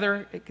would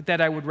rather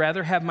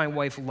have my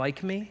wife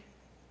like me,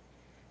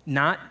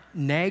 not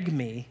nag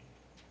me,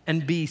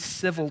 and be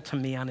civil to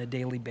me on a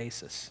daily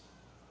basis.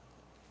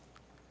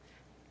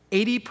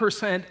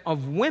 80%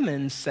 of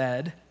women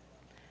said,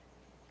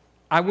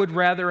 I would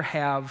rather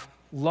have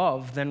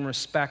love than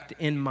respect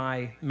in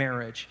my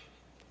marriage.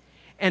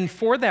 And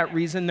for that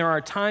reason, there are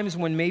times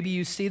when maybe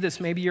you see this,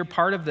 maybe you're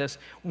part of this,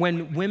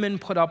 when women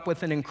put up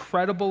with an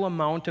incredible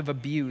amount of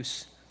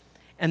abuse,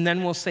 and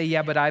then will say,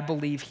 yeah, but I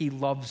believe he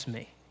loves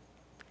me.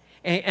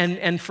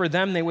 And for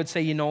them, they would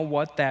say, you know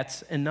what,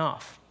 that's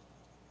enough.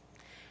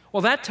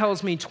 Well, that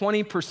tells me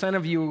 20%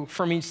 of you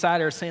from each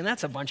side are saying,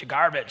 that's a bunch of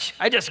garbage.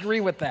 I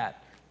disagree with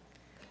that.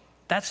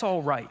 That's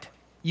all right.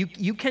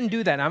 You can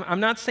do that. I'm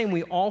not saying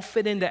we all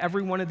fit into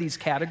every one of these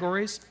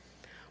categories,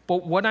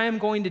 but what I am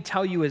going to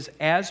tell you is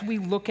as we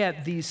look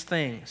at these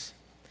things,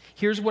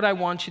 here's what I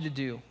want you to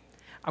do.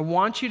 I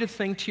want you to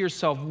think to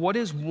yourself, what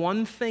is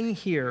one thing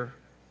here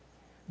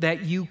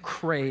that you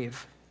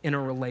crave in a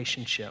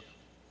relationship?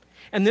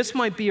 And this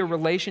might be a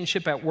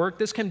relationship at work.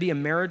 This can be a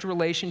marriage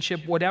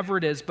relationship, whatever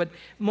it is. But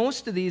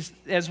most of these,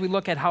 as we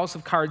look at House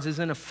of Cards, is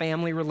in a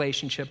family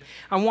relationship.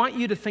 I want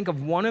you to think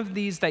of one of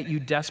these that you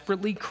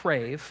desperately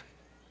crave,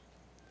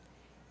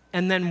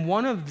 and then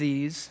one of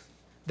these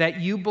that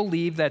you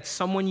believe that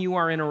someone you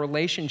are in a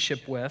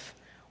relationship with,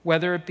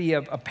 whether it be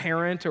a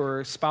parent or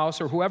a spouse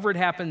or whoever it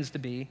happens to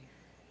be,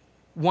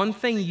 one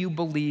thing you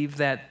believe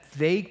that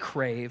they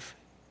crave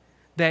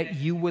that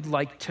you would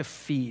like to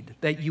feed,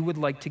 that you would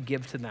like to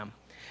give to them.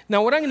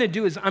 Now, what I'm going to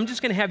do is I'm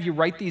just going to have you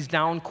write these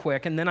down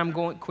quick, and then I'm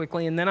going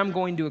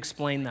to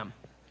explain them.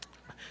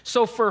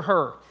 So for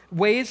her,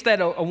 ways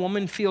that a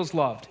woman feels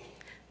loved: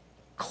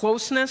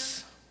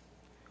 closeness,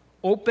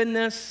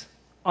 openness,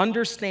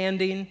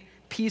 understanding,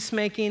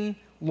 peacemaking,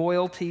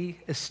 loyalty,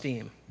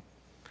 esteem.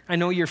 I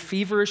know you're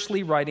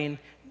feverishly writing.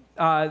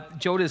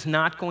 Joe is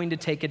not going to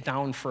take it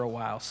down for a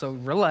while, so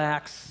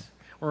relax.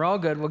 We're all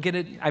good. We'll get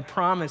it. I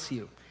promise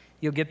you,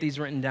 you'll get these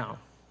written down.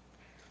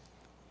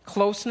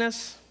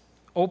 Closeness,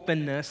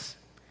 openness,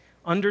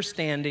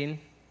 understanding,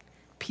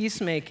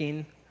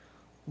 peacemaking,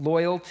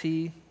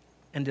 loyalty,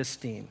 and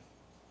esteem.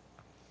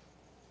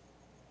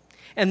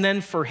 And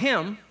then for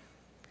him,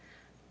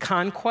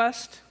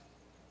 conquest,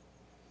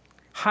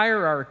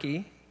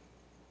 hierarchy,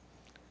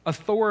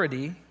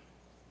 authority,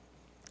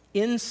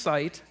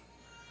 insight,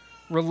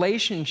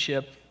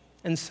 relationship,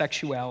 and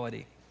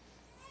sexuality.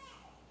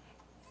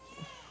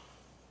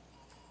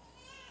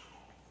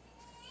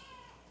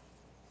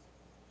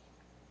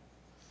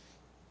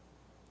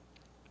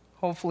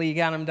 Hopefully you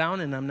got them down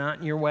and I'm not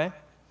in your way.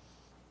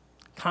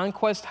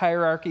 Conquest,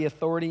 hierarchy,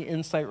 authority,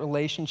 insight,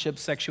 relationship,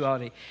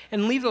 sexuality.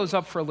 And leave those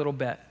up for a little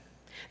bit.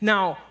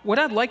 Now, what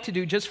I'd like to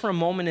do just for a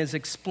moment is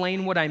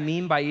explain what I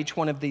mean by each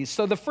one of these.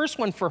 So the first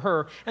one for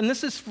her, and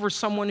this is for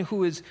someone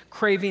who is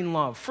craving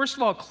love. First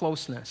of all,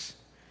 closeness.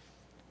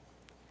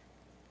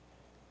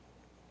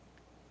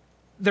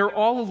 They're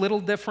all a little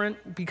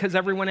different because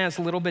everyone has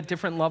a little bit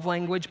different love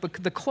language, but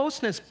the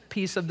closeness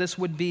piece of this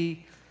would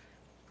be,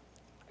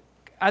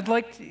 I'd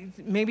like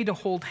maybe to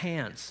hold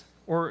hands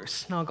or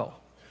snuggle,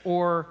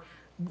 or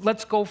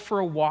let's go for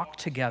a walk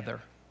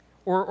together,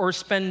 or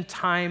spend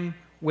time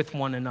with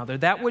one another.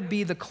 That would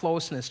be the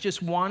closeness,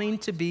 just wanting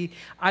to be,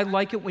 I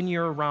like it when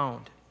you're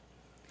around.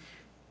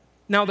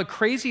 Now, the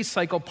crazy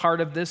cycle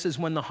part of this is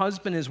when the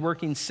husband is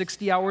working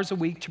 60 hours a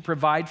week to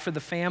provide for the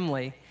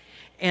family,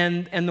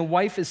 and the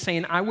wife is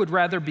saying, I would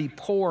rather be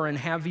poor and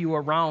have you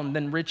around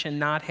than rich and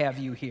not have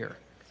you here.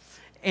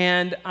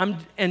 And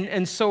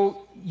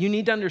so you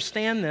need to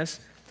understand this,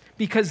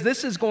 because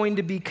this is going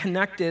to be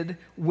connected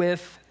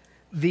with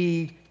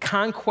the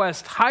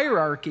conquest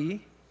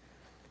hierarchy,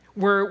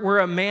 where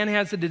a man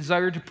has a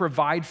desire to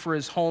provide for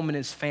his home and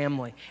his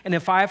family. And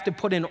if I have to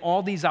put in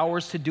all these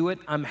hours to do it,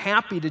 I'm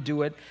happy to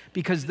do it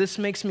because this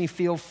makes me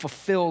feel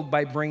fulfilled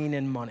by bringing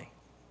in money.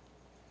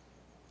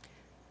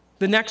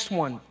 The next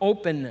one,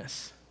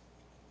 openness.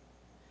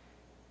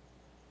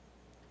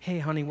 Hey,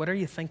 honey, what are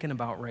you thinking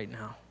about right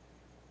now?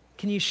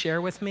 Can you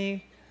share with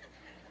me?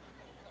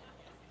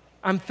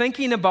 I'm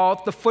thinking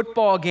about the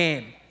football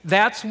game.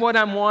 That's what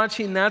I'm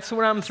watching. That's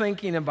what I'm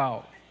thinking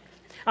about.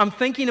 I'm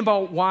thinking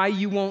about why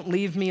you won't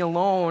leave me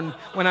alone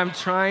when I'm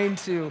trying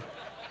to.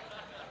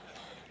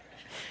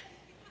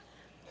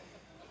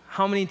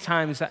 How many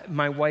times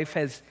my wife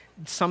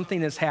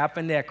something has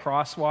happened at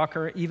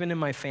Crosswalker, even in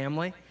my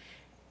family,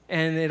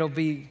 and it'll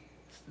be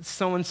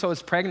so-and-so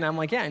is pregnant. I'm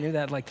like, yeah, I knew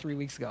that like 3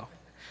 weeks ago.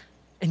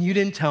 And you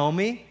didn't tell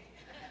me?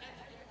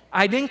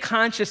 I didn't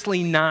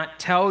consciously not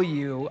tell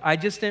you. I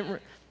just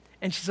didn't.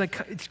 And she's like,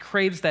 it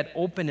craves that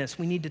openness.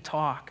 We need to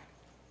talk.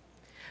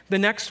 The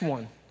next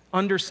one,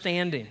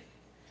 understanding.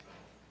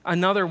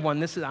 Another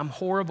one, I'm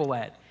horrible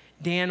at.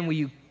 Dan, will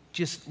you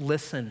just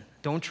listen?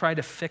 Don't try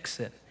to fix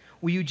it.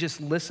 Will you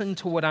just listen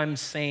to what I'm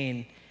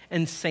saying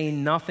and say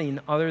nothing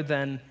other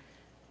than,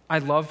 I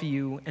love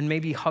you, and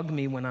maybe hug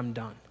me when I'm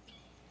done?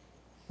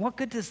 What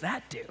good does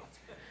that do?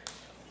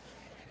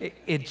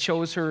 It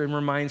shows her and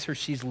reminds her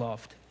she's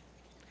loved.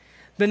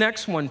 The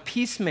next one,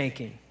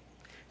 peacemaking.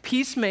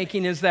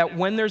 Peacemaking is that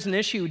when there's an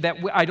issue that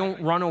I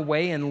don't run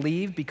away and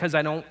leave because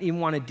I don't even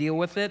want to deal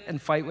with it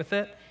and fight with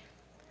it.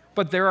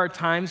 But there are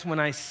times when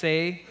I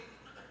say,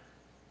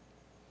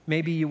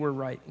 maybe you were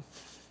right.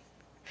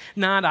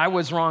 Not I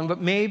was wrong, but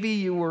maybe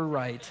you were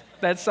right.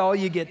 That's all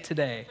you get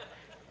today.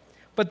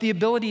 But the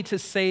ability to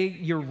say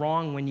you're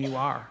wrong when you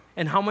are,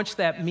 and how much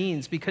that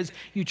means, because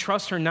you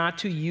trust her not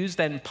to use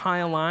that and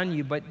pile on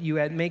you, but you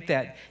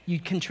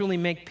can truly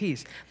make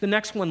peace. The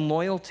next one,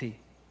 loyalty.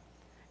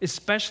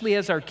 Especially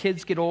as our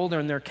kids get older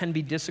and there can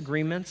be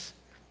disagreements.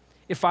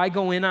 If I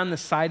go in on the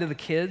side of the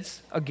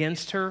kids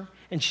against her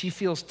and she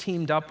feels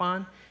teamed up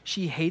on,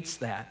 she hates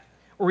that.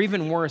 Or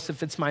even worse,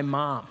 if it's my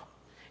mom.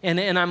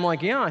 And I'm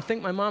like, yeah, I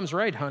think my mom's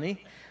right,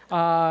 honey.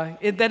 That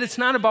it's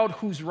not about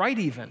who's right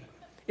even.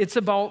 It's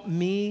about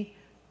me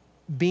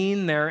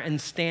being there and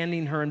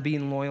standing her and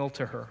being loyal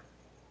to her.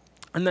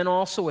 And then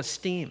also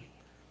esteem.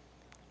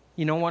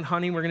 You know what,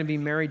 honey? We're going to be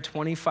married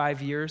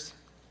 25 years.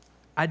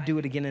 I'd do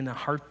it again in a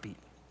heartbeat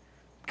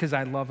because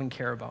I love and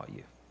care about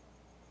you.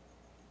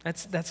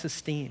 That's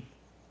esteem.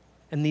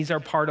 And these are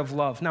part of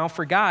love. Now,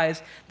 for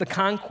guys, the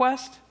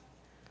conquest,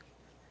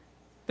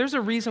 there's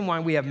a reason why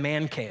we have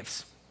man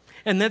caves.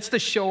 And that's to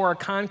show our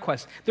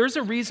conquest. There's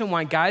a reason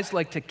why guys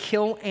like to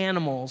kill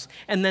animals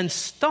and then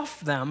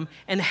stuff them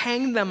and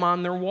hang them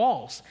on their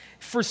walls.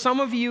 For some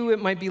of you, it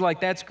might be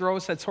like, that's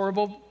gross, that's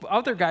horrible.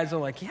 Other guys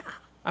are like, yeah.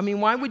 I mean,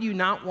 why would you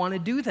not want to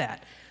do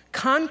that?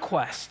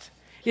 Conquest.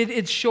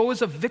 It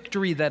shows a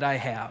victory that I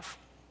have.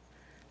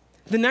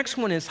 The next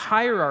one is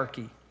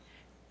hierarchy.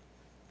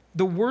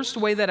 The worst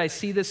way that I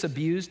see this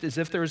abused is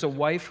if there's a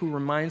wife who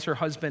reminds her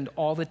husband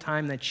all the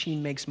time that she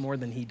makes more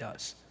than he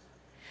does.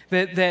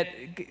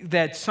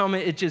 That some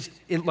it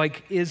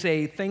is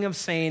a thing of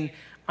saying,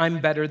 I'm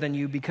better than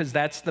you because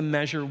that's the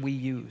measure we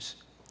use.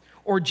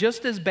 Or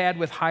just as bad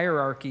with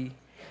hierarchy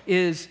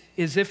is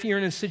if you're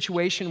in a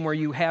situation where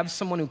you have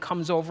someone who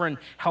comes over and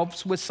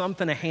helps with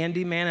something, a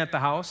handyman at the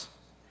house.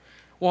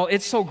 Well,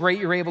 it's so great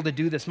you're able to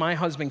do this. My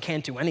husband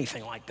can't do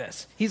anything like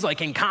this. He's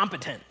like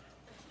incompetent.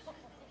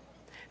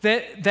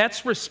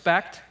 That's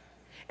respect.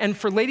 And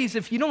for ladies,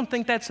 if you don't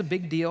think that's a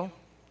big deal,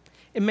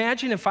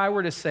 imagine if I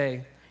were to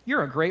say,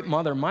 you're a great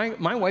mother.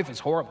 My wife is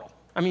horrible.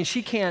 I mean,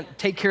 she can't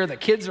take care of the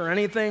kids or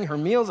anything. Her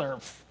meals are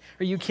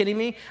you kidding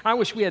me? I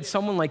wish we had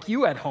someone like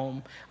you at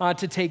home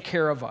to take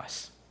care of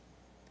us.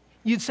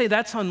 You'd say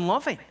that's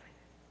unloving.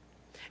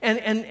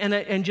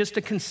 And just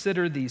to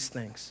consider these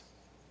things.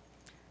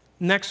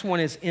 Next one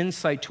is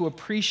insight, to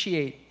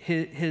appreciate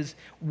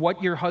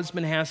what your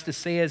husband has to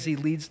say as he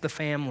leads the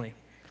family.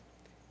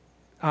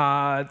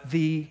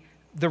 The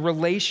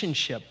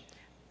relationship.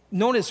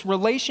 Notice,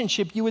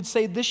 relationship, you would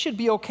say this should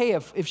be okay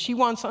if she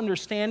wants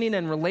understanding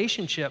and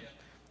relationship.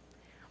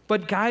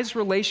 But guys'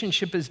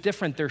 relationship is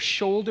different. They're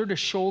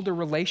shoulder-to-shoulder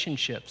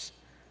relationships,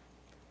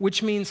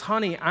 which means,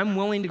 honey, I'm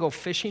willing to go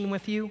fishing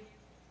with you,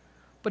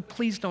 but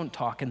please don't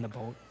talk in the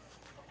boat.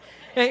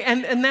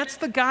 And that's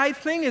the guy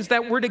thing, is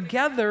that we're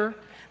together,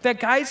 that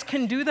guys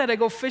can do that. I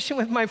go fishing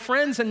with my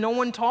friends and no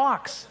one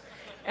talks.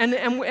 And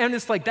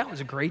it's like, that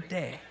was a great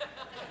day.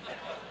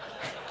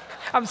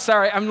 I'm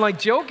sorry, I'm like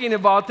joking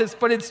about this,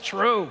 but it's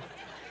true.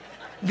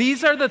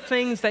 These are the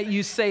things that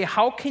you say,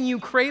 how can you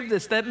crave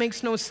this? That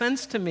makes no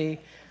sense to me.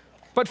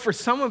 But for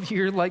some of you,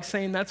 you're like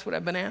saying, that's what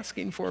I've been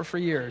asking for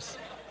years.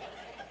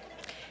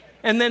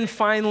 And then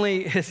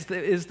finally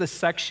is the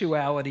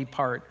sexuality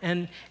part,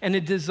 and a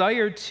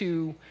desire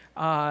to,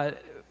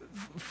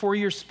 for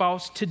your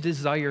spouse to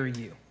desire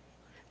you,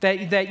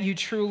 that you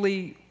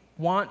truly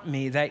want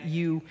me, that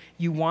you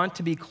want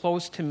to be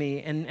close to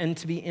me and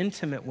to be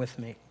intimate with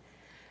me.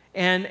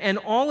 And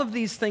all of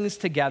these things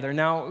together.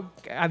 Now,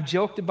 I've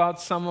joked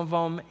about some of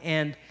them,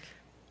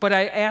 but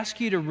I ask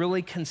you to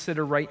really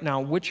consider right now,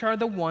 which are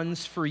the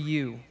ones for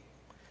you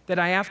that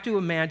I have to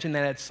imagine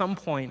that at some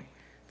point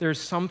there's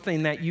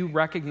something that you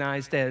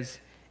recognized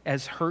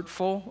as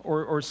hurtful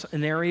or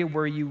an area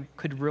where you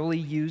could really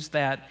use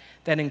that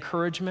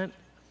encouragement.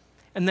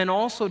 And then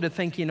also to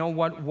think, you know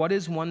what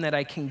is one that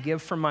I can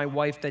give for my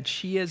wife that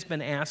she has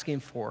been asking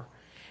for,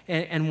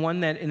 and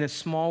one that in a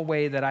small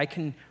way that I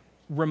can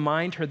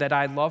remind her that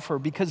I love her.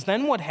 Because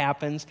then what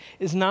happens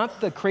is not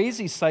the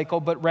crazy cycle,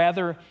 but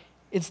rather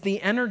it's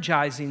the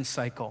energizing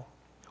cycle,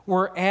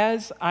 where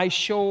as I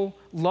show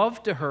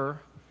love to her,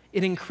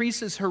 it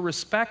increases her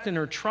respect and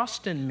her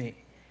trust in me.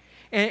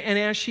 And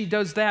as she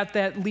does that,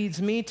 that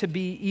leads me to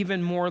be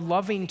even more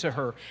loving to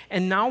her.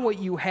 And now what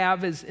you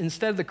have is,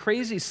 instead of the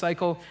crazy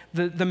cycle,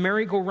 the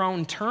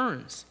merry-go-round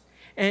turns.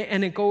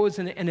 And it goes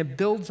and it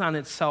builds on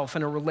itself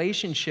in a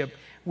relationship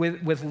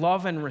with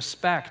love and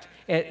respect.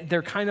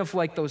 They're kind of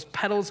like those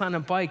pedals on a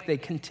bike. They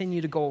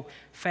continue to go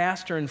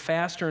faster and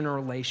faster in a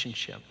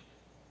relationship.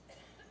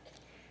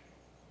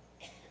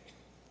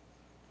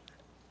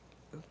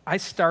 I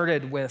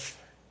started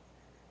with,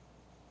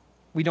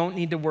 we don't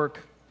need to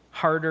work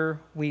harder,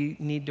 we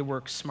need to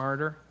work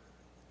smarter.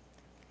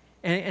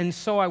 And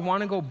so I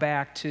want to go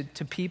back to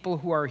people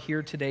who are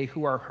here today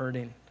who are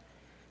hurting.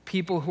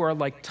 People who are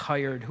like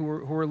tired, who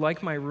are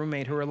like my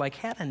roommate, who are like,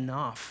 had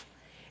enough.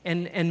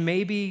 And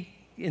maybe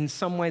in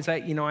some ways,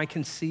 I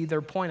can see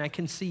their point. I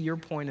can see your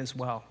point as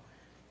well.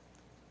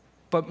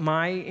 But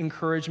my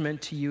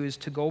encouragement to you is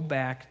to go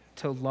back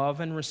to love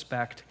and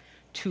respect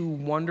two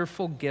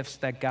wonderful gifts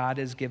that God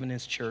has given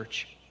his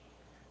church.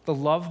 The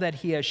love that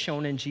he has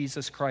shown in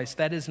Jesus Christ,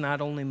 that is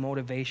not only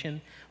motivation,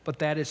 but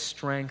that is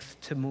strength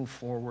to move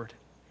forward.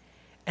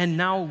 And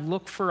now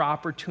look for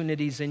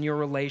opportunities in your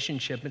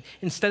relationship.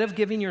 Instead of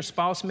giving your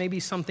spouse maybe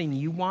something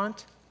you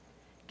want,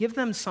 give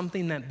them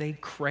something that they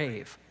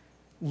crave.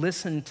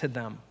 Listen to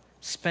them,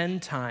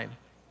 spend time,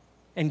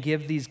 and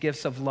give these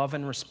gifts of love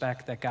and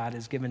respect that God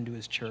has given to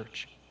his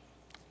church.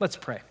 Let's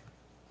pray.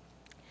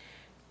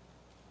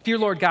 Dear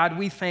Lord God,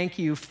 we thank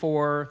you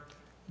for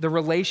the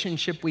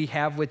relationship we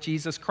have with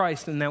Jesus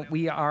Christ and that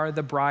we are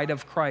the bride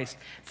of Christ.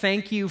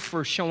 Thank you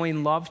for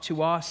showing love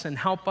to us and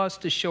help us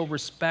to show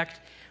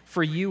respect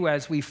for you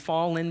as we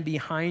fall in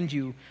behind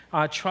you,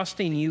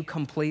 trusting you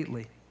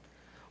completely.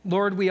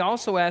 Lord, we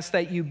also ask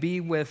that you be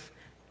with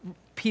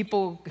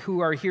people who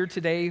are here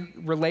today,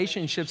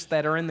 relationships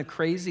that are in the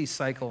crazy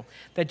cycle,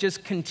 that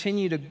just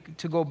continue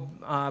to go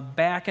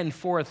back and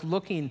forth,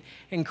 looking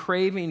and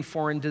craving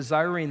for and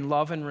desiring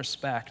love and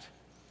respect.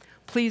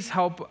 Please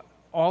help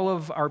all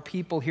of our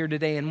people here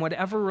today in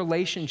whatever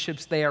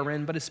relationships they are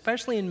in, but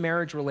especially in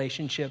marriage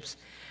relationships,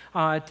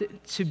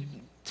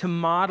 to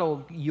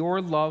model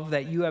your love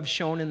that you have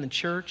shown in the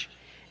church,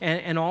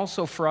 and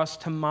also for us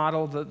to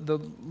model the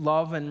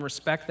love and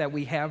respect that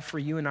we have for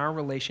you in our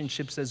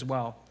relationships as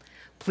well.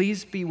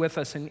 Please be with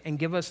us and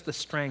give us the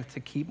strength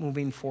to keep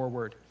moving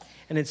forward.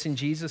 And it's in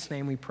Jesus'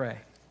 name we pray.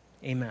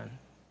 Amen.